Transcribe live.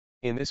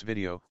In this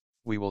video,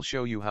 we will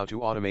show you how to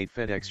automate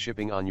FedEx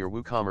shipping on your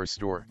WooCommerce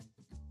store.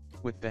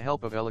 With the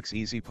help of ELEX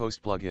EasyPost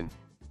plugin,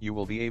 you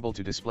will be able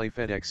to display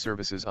FedEx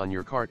services on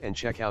your cart and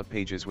checkout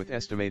pages with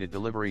estimated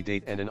delivery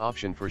date and an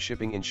option for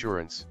shipping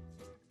insurance.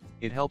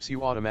 It helps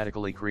you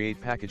automatically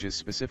create packages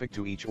specific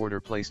to each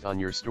order placed on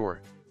your store.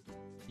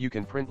 You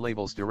can print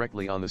labels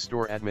directly on the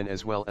store admin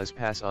as well as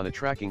pass on a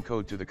tracking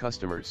code to the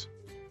customers.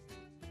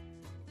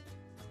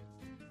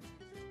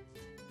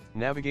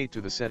 Navigate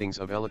to the settings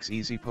of ELEX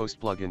EasyPost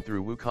plugin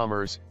through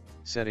WooCommerce,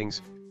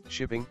 Settings,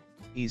 Shipping,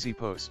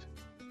 EasyPost.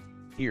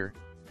 Here,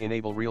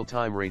 enable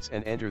real-time rates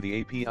and enter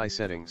the API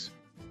settings.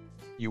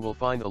 You will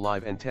find the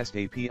live and test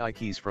API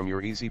keys from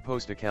your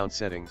EasyPost account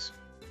settings.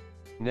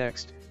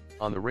 Next,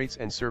 on the Rates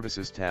and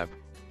Services tab,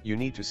 you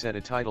need to set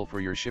a title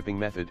for your shipping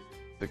method,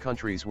 the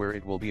countries where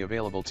it will be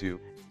available to,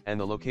 and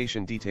the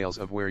location details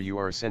of where you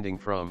are sending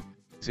from,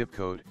 zip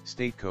code,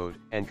 state code,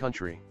 and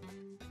country.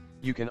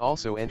 You can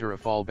also enter a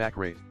fallback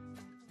rate.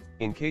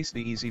 In case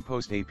the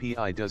EasyPost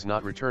API does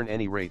not return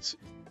any rates,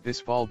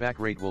 this fallback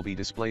rate will be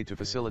displayed to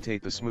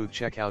facilitate the smooth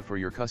checkout for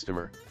your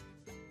customer.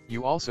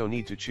 You also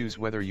need to choose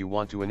whether you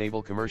want to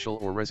enable commercial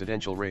or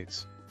residential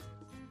rates.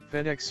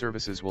 FedEx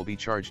services will be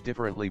charged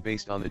differently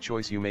based on the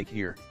choice you make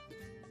here.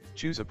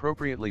 Choose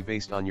appropriately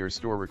based on your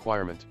store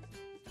requirement.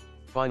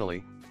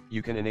 Finally,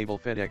 you can enable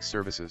FedEx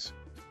services.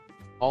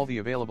 All the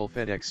available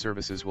FedEx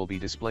services will be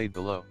displayed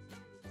below.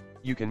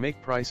 You can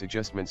make price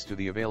adjustments to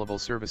the available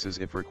services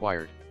if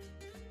required.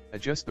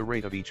 Adjust the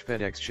rate of each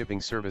FedEx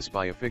shipping service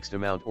by a fixed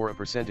amount or a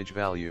percentage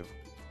value.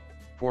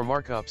 For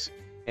markups,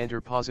 enter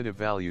positive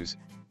values,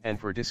 and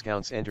for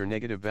discounts enter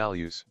negative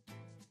values.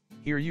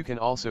 Here you can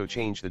also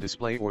change the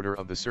display order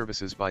of the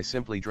services by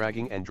simply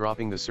dragging and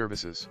dropping the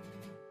services.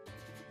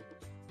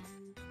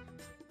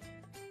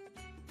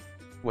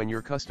 When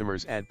your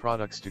customers add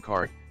products to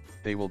cart,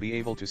 they will be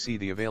able to see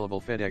the available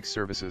FedEx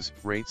services,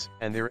 rates,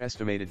 and their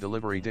estimated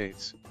delivery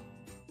dates.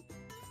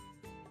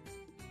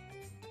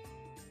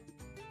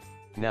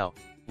 Now,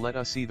 let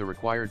us see the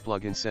required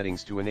plugin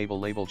settings to enable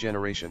label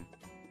generation.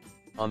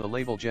 On the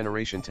Label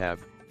Generation tab,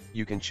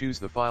 you can choose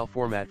the file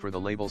format for the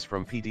labels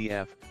from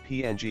PDF,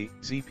 PNG,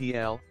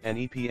 ZPL, and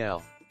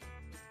EPL.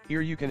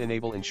 Here you can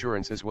enable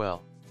insurance as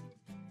well.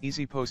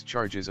 EasyPost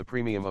charges a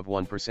premium of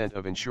 1%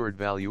 of insured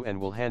value and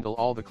will handle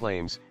all the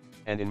claims,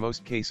 and in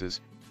most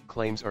cases,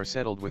 claims are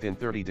settled within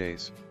 30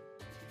 days.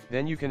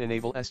 Then you can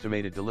enable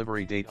Estimated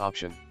Delivery Date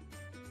option.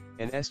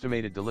 An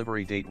estimated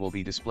delivery date will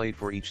be displayed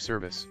for each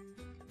service.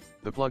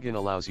 The plugin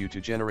allows you to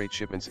generate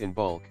shipments in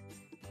bulk.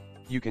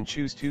 You can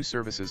choose 2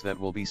 services that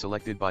will be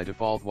selected by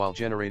default while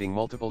generating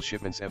multiple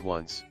shipments at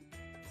once.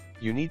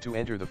 You need to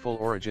enter the full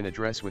origin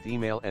address with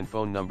email and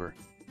phone number.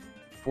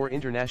 For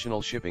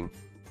international shipping,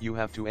 you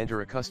have to enter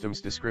a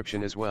customs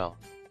description as well.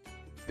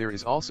 There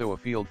is also a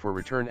field for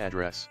return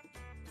address.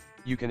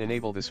 You can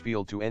enable this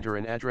field to enter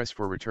an address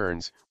for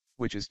returns,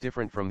 which is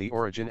different from the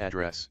origin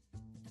address.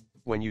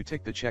 When you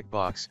tick the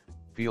checkbox,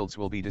 fields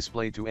will be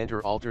displayed to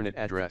enter alternate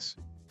address.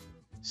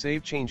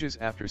 Save changes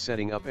after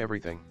setting up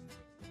everything.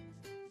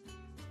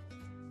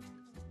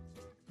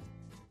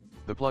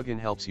 The plugin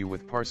helps you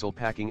with parcel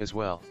packing as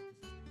well.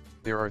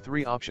 There are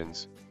 3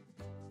 options.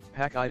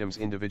 Pack items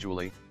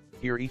individually.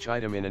 Here each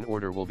item in an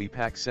order will be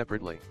packed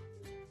separately.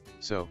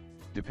 So,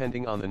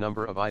 depending on the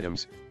number of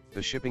items,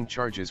 the shipping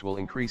charges will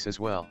increase as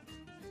well.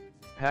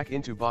 Pack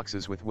into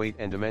boxes with weight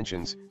and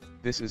dimensions.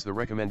 This is the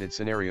recommended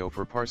scenario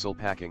for parcel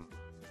packing.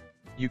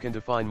 You can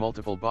define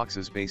multiple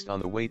boxes based on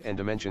the weight and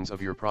dimensions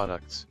of your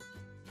products.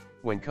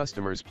 When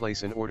customers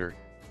place an order,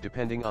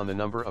 depending on the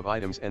number of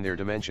items and their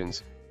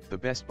dimensions, the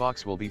best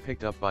box will be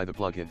picked up by the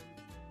plugin.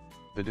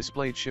 The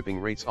displayed shipping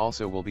rates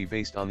also will be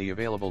based on the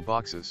available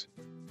boxes.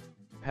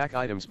 Pack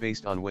items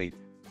based on weight.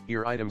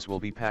 Here items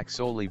will be packed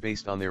solely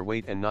based on their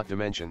weight and not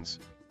dimensions.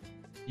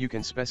 You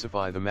can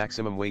specify the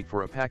maximum weight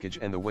for a package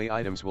and the way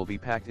items will be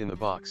packed in the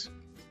box.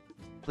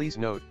 Please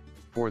note,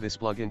 for this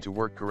plugin to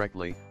work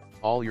correctly,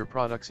 all your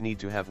products need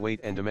to have weight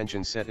and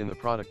dimensions set in the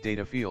product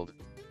data field.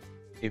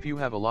 If you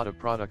have a lot of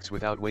products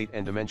without weight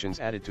and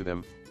dimensions added to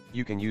them,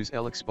 you can use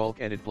ELEX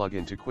Bulk Edit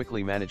plugin to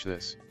quickly manage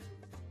this.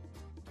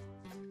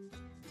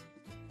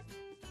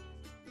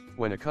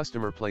 When a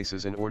customer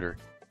places an order,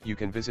 you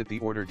can visit the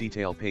order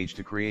detail page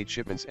to create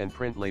shipments and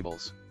print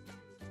labels.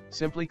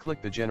 Simply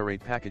click the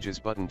Generate Packages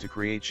button to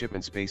create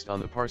shipments based on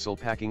the parcel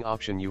packing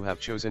option you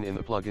have chosen in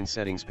the plugin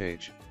settings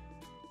page.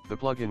 The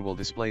plugin will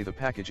display the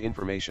package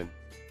information.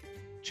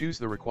 Choose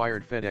the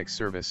required FedEx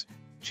service,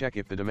 check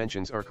if the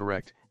dimensions are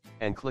correct,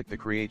 and click the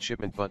Create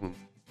Shipment button.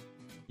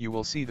 You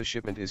will see the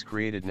shipment is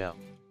created now.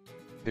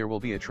 There will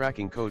be a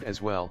tracking code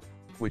as well,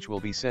 which will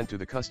be sent to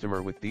the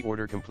customer with the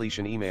order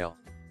completion email.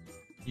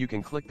 You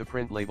can click the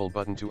Print Label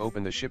button to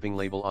open the shipping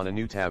label on a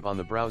new tab on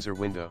the browser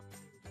window.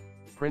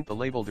 Print the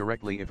label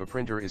directly if a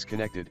printer is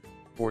connected,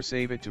 or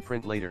save it to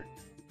print later.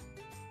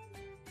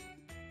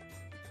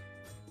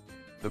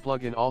 The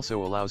plugin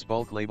also allows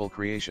bulk label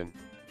creation.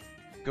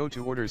 Go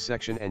to Orders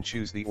section and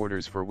choose the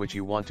orders for which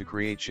you want to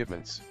create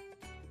shipments.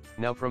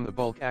 Now from the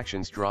Bulk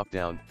Actions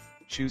drop-down,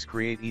 choose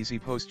Create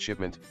EasyPost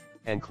Shipment,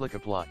 and click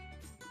Apply.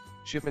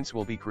 Shipments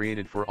will be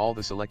created for all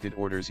the selected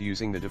orders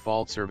using the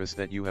default service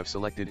that you have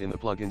selected in the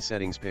plugin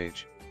settings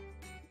page.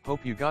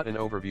 Hope you got an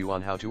overview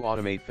on how to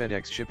automate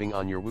FedEx shipping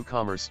on your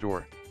WooCommerce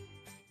store.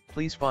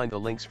 Please find the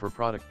links for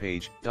product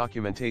page,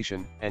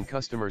 documentation, and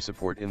customer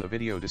support in the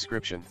video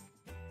description.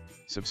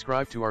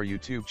 Subscribe to our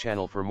YouTube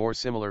channel for more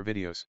similar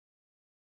videos.